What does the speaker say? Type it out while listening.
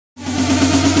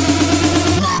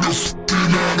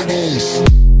Hey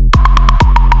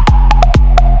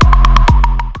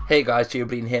guys,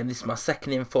 GIOVANI here, and this is my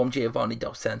second informed GIOVANI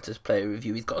Dos Santos player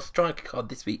review. He's got a striker card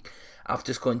this week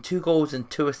after scoring 2 goals and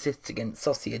 2 assists against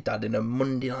Sociedad in a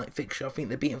Monday night fixture. I think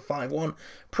they're beating 5-1.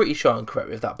 Pretty sure I'm correct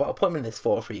with that, but I'll put him in this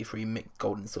 4-3-3 mixed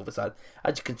gold and silver side.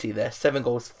 As you can see there, 7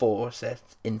 goals, 4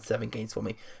 assists in 7 games for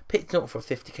me. Picked up for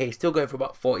 50k, still going for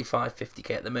about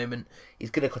 45-50k at the moment.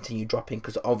 He's going to continue dropping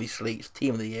because obviously it's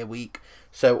Team of the Year week,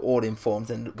 so all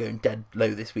informs end up going dead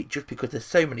low this week just because there's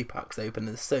so many packs open and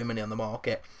there's so many on the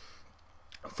market.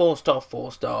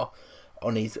 4-star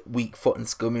on his weak foot and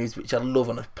skill moves, which I love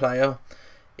on a player.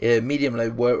 Medium low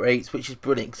work rates, which is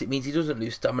brilliant because it means he doesn't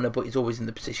lose stamina, but he's always in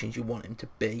the positions you want him to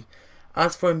be.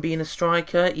 As for him being a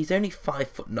striker, he's only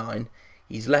 5'9".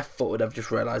 He's left footed. I've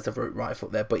just realised I've wrote right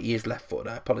foot there, but he is left footed.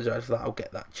 I apologise for that. I'll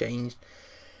get that changed.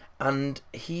 And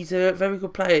he's a very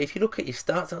good player. If you look at his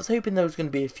stats, I was hoping there was going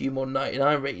to be a few more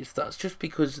 99 rated stats just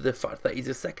because of the fact that he's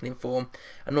a second in form.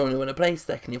 And normally when I play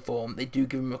second in form, they do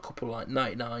give him a couple like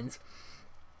 99s.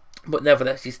 But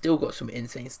nevertheless, he's still got some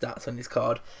insane stats on his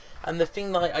card. And the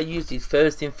thing that I used his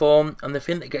first in form, and the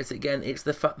thing that gets it again, it's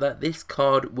the fact that this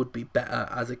card would be better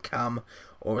as a cam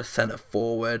or a centre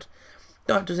forward.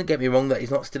 That doesn't get me wrong that he's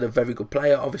not still a very good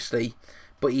player, obviously.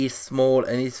 But he is small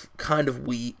and he's kind of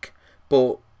weak.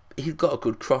 But he's got a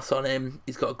good cross on him,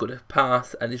 he's got a good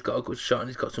pass, and he's got a good shot, and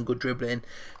he's got some good dribbling.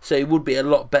 So he would be a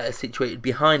lot better situated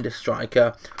behind a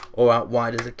striker or out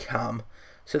wide as a cam.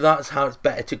 So that's how it's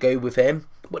better to go with him.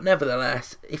 But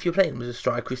nevertheless, if you're playing him as a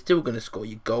striker, he's still going to score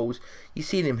your goals. You've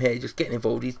seen him here just getting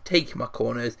involved. He's taking my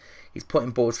corners, he's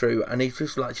putting balls through, and he's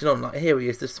just like, you know, like here he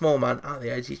is, the small man at the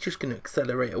edge. He's just going to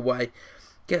accelerate away.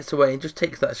 Gets away and just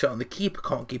takes that shot, and the keeper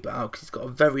can't keep it out because he's got a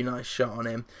very nice shot on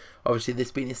him. Obviously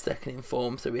this being his second in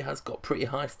form, so he has got pretty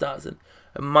high stats and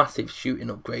a massive shooting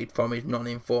upgrade from his non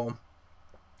in form.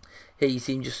 Here you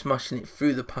see him just smashing it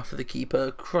through the path of the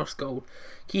keeper, cross goal.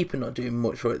 Keeper not doing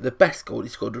much for it. The best goal he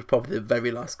scored was probably the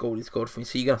very last goal he scored for me,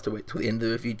 so you're going to have to wait till the end of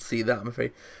the review to see that, I'm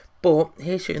afraid. But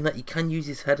here's showing that you can use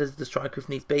his head as the striker if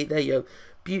needs be. There you go,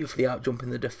 beautifully out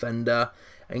jumping the defender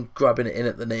and grabbing it in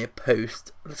at the near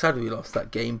post. Sadly we lost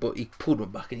that game, but he pulled one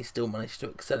back and he still managed to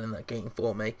excel in that game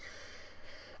for me.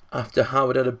 After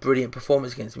Howard had a brilliant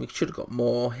performance against him, he should have got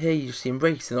more. Here you just see him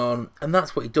racing on, and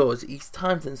that's what he does. He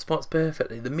times and spots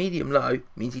perfectly. The medium low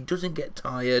means he doesn't get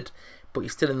tired, but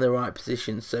he's still in the right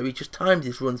position. So he just times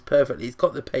his runs perfectly. He's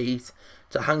got the pace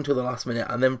to hang till the last minute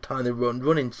and then time the run,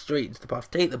 running straight into the path,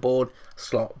 take the board,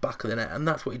 slot, back of the net, and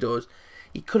that's what he does.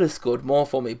 He could have scored more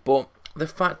for me, but the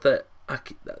fact that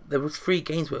there was 3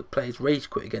 games where players rage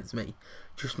quit against me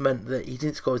just meant that he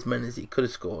didn't score as many as he could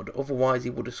have scored. Otherwise he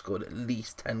would have scored at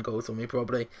least 10 goals on me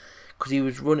probably, because he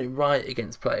was running right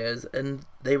against players and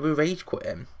they were rage quit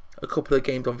him. A couple of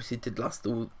games obviously did last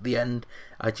till the end,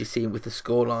 as you see with the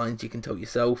score lines, you can tell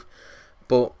yourself.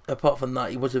 But apart from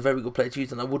that, he was a very good player to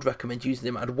use, and I would recommend using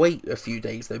him. I'd wait a few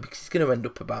days though, because he's going to end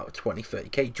up about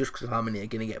 20-30k just because of how many are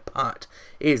going to get packed.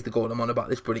 Here's the goal I'm on about.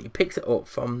 This brilliant. He picks it up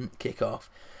from kick-off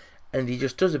and he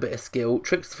just does a bit of skill,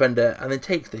 tricks the defender, and then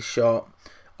takes the shot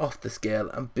off the scale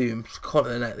and boom, corner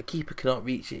of the net. The keeper cannot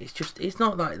reach it. It's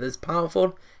not like there's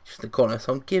powerful, it's just the corner.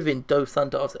 So I'm giving Dos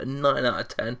Santos a 9 out of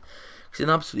 10. He's an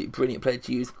absolutely brilliant player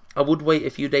to use. I would wait a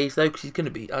few days though, because he's going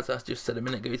to be, as I just said a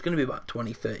minute ago, he's going to be about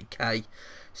 20-30k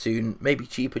soon, maybe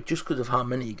cheaper, just because of how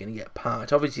many you're going to get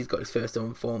packed. Obviously he's got his first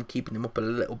on form, keeping him up a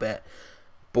little bit,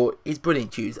 but he's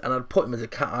brilliant to use, and I'd put him as a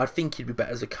cat. I think he'd be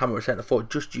better as a camera centre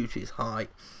forward just due to his height.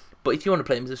 But if you want to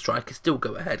play him as a striker, still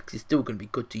go ahead, because he's still going to be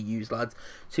good to use, lads.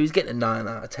 So he's getting a 9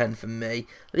 out of 10 from me.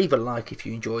 Leave a like if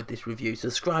you enjoyed this review.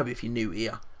 Subscribe if you're new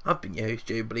here. I've been your host,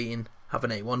 GIOVANI, and have an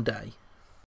A1 day.